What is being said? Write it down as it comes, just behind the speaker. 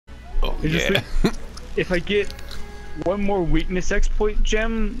Oh, yeah. If I get one more weakness exploit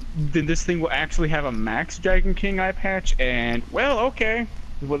gem, then this thing will actually have a max Dragon King eye patch, and, well, okay.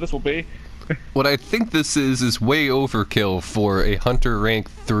 This is what this will be. What I think this is way overkill for a Hunter rank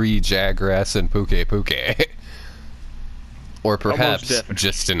 3 Jagras and Puke. Or perhaps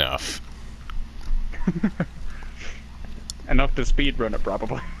just enough. Enough to speedrun it,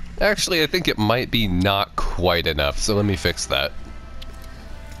 probably. Actually, I think it might be not quite enough, so let me fix that.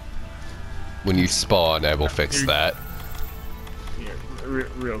 When you spawn, I will fix that. Here,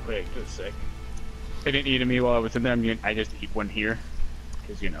 real quick, just a sec. They didn't eat me while I was in there, I just eat one here.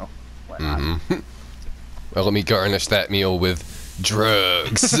 Because, you know, why not? Well, let me garnish that meal with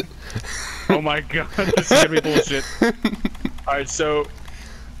drugs. Oh my god, this is gonna be bullshit. Alright, so, as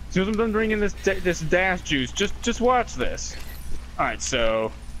soon as I'm done drinking this dash juice, just watch this. Alright,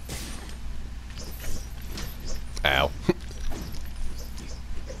 so... Ow.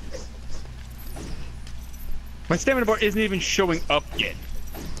 My stamina bar isn't even showing up yet.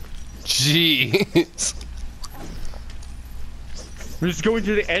 Jeez. I'm just going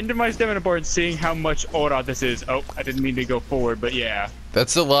to the end of my stamina bar and seeing how much aura this is. Oh, I didn't mean to go forward, but yeah.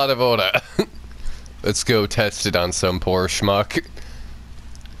 That's a lot of aura. Let's go test it on some poor schmuck.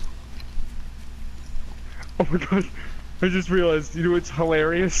 Oh my god, I just realized, you know what's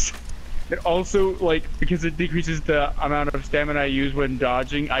hilarious? It also, like, because it decreases the amount of stamina I use when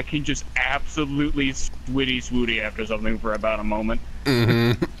dodging, I can just absolutely swooty after something for about a moment.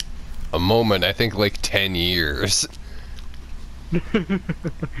 A moment, I think like 10 years.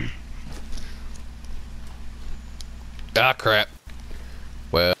 Ah, crap.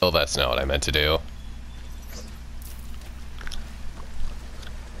 Well, that's not what I meant to do.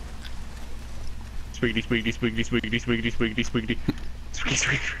 Swiggity.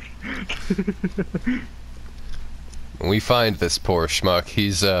 When we find this poor schmuck,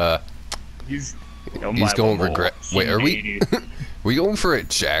 he's going to regret. Wait, are we? We going for a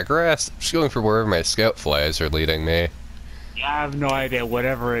Jagras? I'm just going for wherever my scout flies are leading me. Yeah, I have no idea.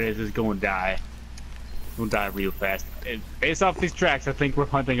 Whatever it is going to die. It's going to die real fast. And based off these tracks, I think we're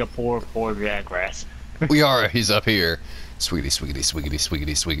hunting a poor Jagras. We are. He's up here. Swiggity.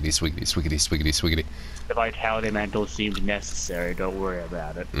 The vitality mantle seems necessary. Don't worry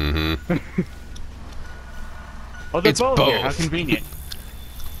about it. Oh, they're both here. How convenient.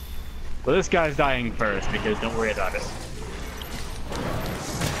 Well, this guy's dying first because don't worry about it.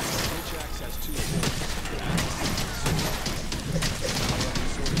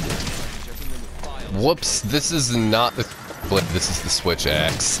 Whoops, this is not the flip, this is the switch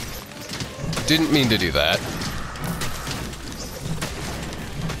axe. Didn't mean to do that.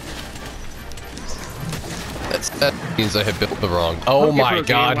 That means I have built the wrong. Oh my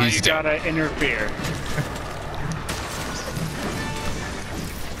god, he's dead. You gotta interfere.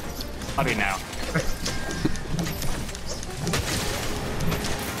 Howdy now.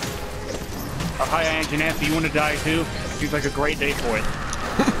 Oh, hi, Aunt Nancy, you want to die too? Seems like a great day for it.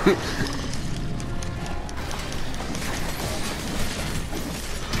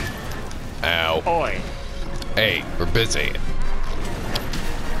 Ow. Oi. Hey, we're busy.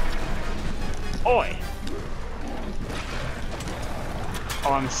 Oi.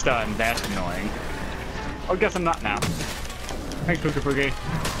 Oh, I'm stunned. That's annoying. Oh, guess I'm not now. Thanks, Pookie.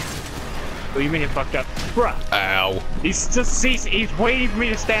 Oh, you may have fucked up. Bruh. Ow. He's waiting for me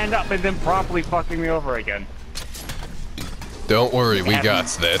to stand up and then properly fucking me over again. Don't worry, we got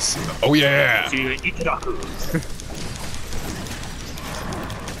this. Oh yeah.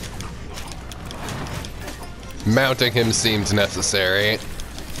 Mounting him seemed necessary.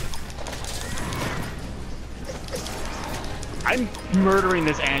 I'm murdering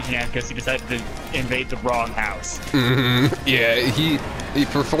this Anjanath because he decided to invade the wrong house. Yeah, he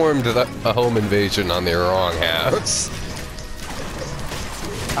performed a home invasion on the wrong house.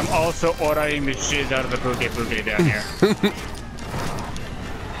 I'm also ordering the shit out of the Puke down here.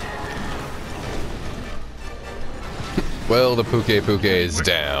 Well, the Puke is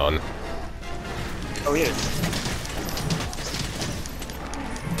down. Oh, he is.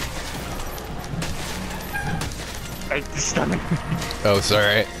 Stunning. Oh,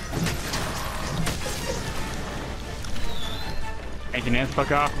 sorry. Anjanath,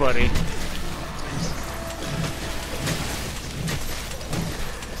 fuck off, buddy.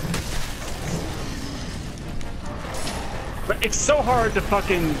 But it's so hard to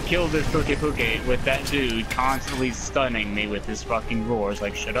fucking kill this Puke with that dude constantly stunning me with his fucking roars.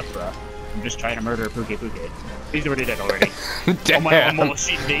 Like, shut up, bro. I'm just trying to murder Puke. He's already dead already. Damn. Oh my, almost,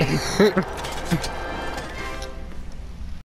 she did.